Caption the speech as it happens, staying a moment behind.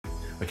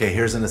Okay,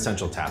 here's an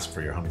essential task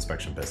for your home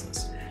inspection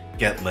business.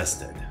 Get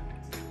listed.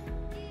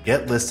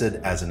 Get listed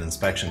as an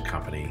inspection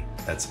company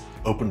that's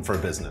open for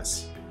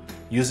business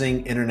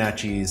using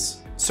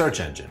InterNACHI's search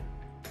engine.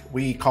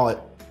 We call it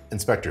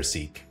Inspector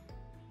Seek.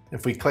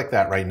 If we click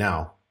that right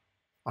now,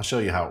 I'll show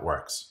you how it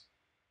works.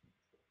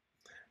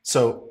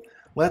 So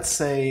let's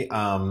say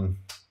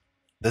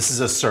this is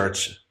a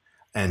search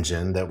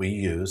engine that we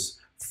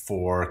use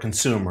for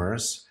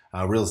consumers,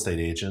 real estate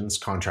agents,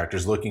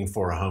 contractors looking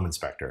for a home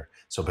inspector.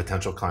 So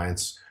potential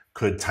clients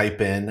could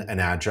type in an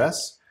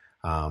address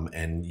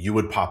and you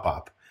would pop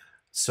up.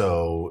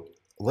 So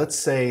let's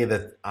say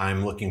that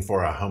I'm looking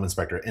for a home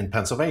inspector in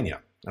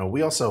Pennsylvania. Now,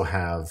 we also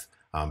have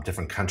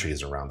different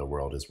countries around the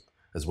world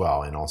as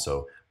well, and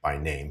also by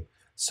name.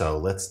 So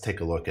let's take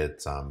a look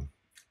at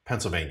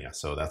Pennsylvania.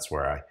 So that's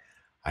where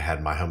I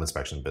had my home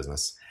inspection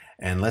business.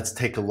 And let's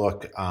take a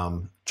look.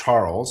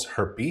 Charles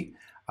Herpy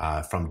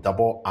from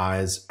Double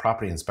Eyes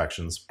Property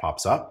Inspections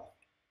pops up.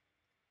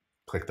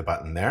 Click the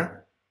button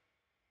there.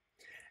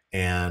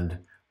 And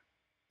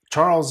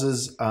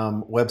Charles's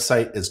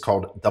website is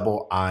called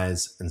Double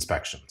Eyes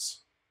Inspections.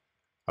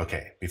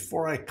 Okay,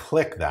 before I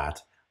click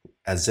that,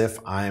 as if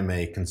I'm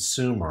a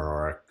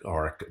consumer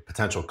or a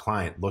potential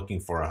client looking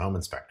for a home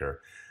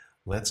inspector,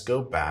 let's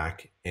go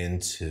back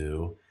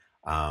into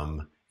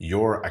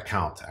your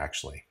account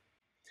actually.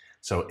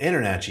 So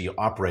InterNACHI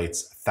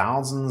operates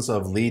thousands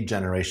of lead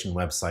generation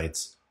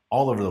websites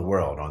all over the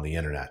world on the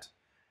internet.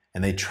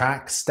 And they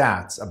track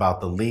stats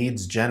about the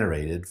leads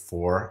generated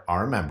for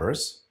our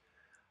members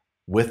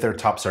with their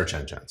top search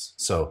engines.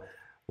 So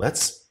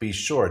let's be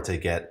sure to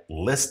get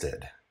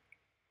listed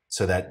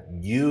so that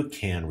you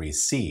can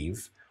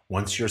receive,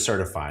 once you're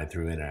certified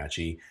through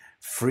InterNACHI,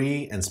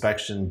 free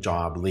inspection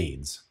job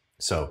leads.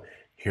 So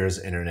here's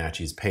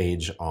InterNACHI's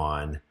page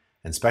on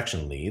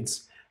inspection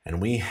leads,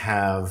 and we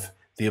have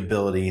the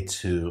ability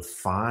to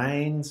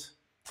find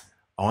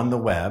on the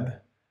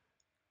web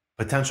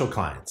potential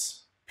clients,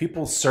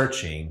 people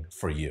searching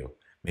for you,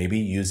 maybe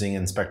using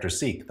Inspector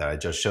Seek that I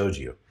just showed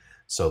you.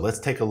 So let's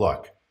take a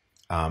look.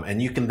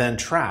 And you can then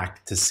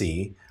track to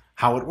see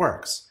how it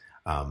works.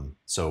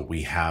 So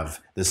we have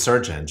the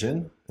search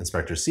engine,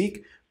 Inspector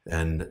Seek,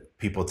 and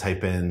people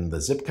type in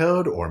the zip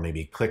code or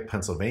maybe click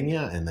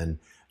Pennsylvania and then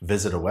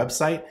visit a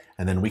website,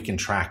 and then we can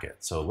track it.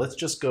 So let's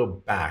just go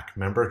back.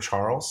 Remember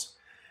Charles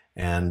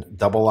and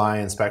Double Eye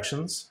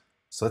Inspections?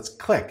 So let's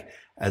click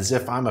as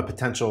if I'm a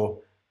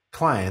potential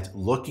client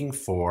looking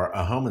for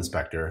a home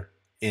inspector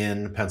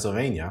in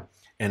Pennsylvania,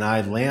 and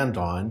I land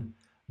on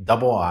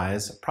Double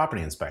Eyes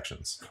Property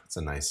Inspections. It's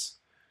a nice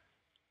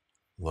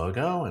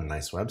logo and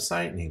nice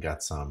website, and you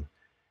got some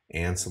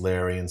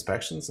ancillary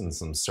inspections and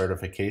some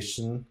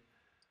certification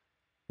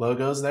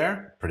logos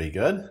there. Pretty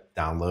good.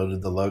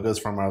 Downloaded the logos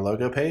from our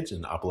logo page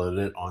and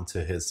uploaded it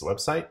onto his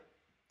website.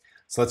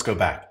 So let's go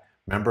back.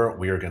 Remember,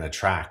 we are going to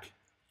track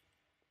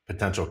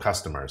potential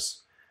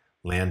customers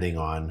landing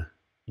on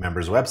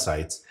members'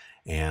 websites,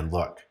 and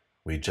look,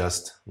 we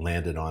just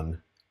landed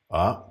on,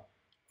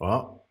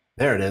 well,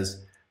 there it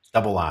is,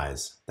 Double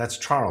Eyes. That's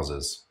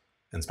Charles's.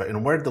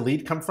 And where did the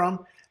lead come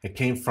from? It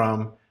came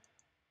from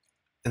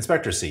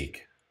Inspector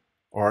Seek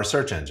or our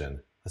search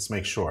engine. Let's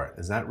make sure.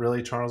 Is that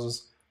really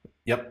Charles's?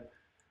 Yep.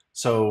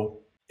 So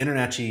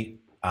InterNACHI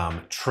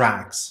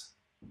tracks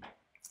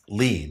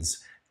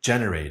leads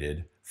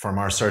generated from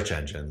our search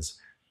engines,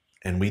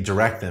 and we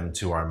direct them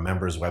to our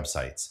members'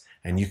 websites.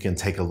 And you can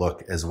take a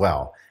look as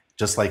well,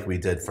 just like we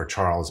did for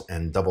Charles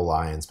and Double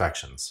Eye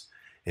Inspections.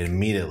 It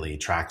immediately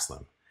tracks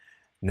them.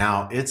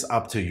 Now it's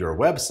up to your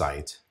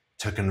website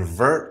to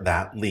convert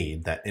that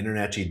lead that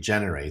InterNACHI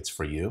generates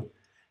for you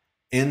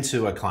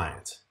into a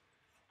client.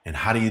 And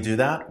how do you do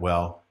that?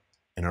 Well,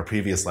 in our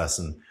previous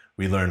lesson,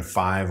 we learned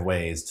 5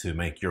 ways to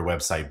make your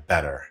website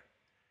better.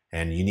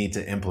 And you need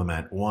to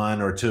implement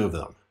 1 or 2 of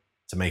them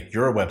to make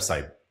your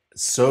website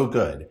so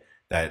good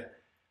that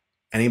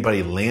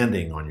anybody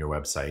landing on your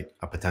website,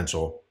 a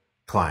potential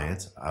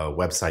client, a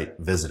website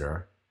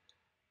visitor,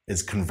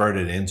 is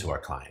converted into a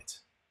client.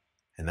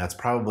 And that's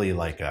probably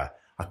like a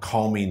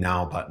call me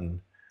now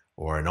button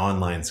or an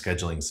online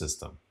scheduling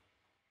system.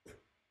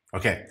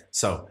 Okay,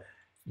 so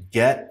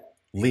get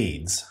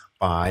leads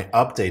by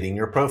updating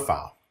your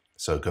profile.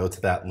 So go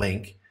to that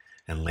link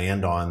and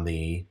land on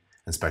the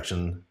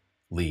inspection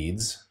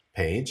leads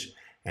page,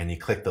 and you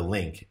click the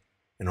link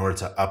in order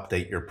to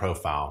update your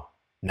profile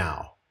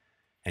now.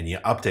 And you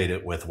update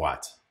it with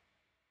what?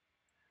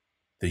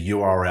 The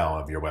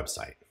URL of your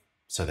website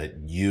so that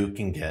you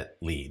can get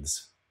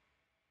leads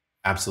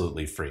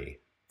absolutely free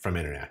from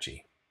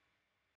InterNACHI.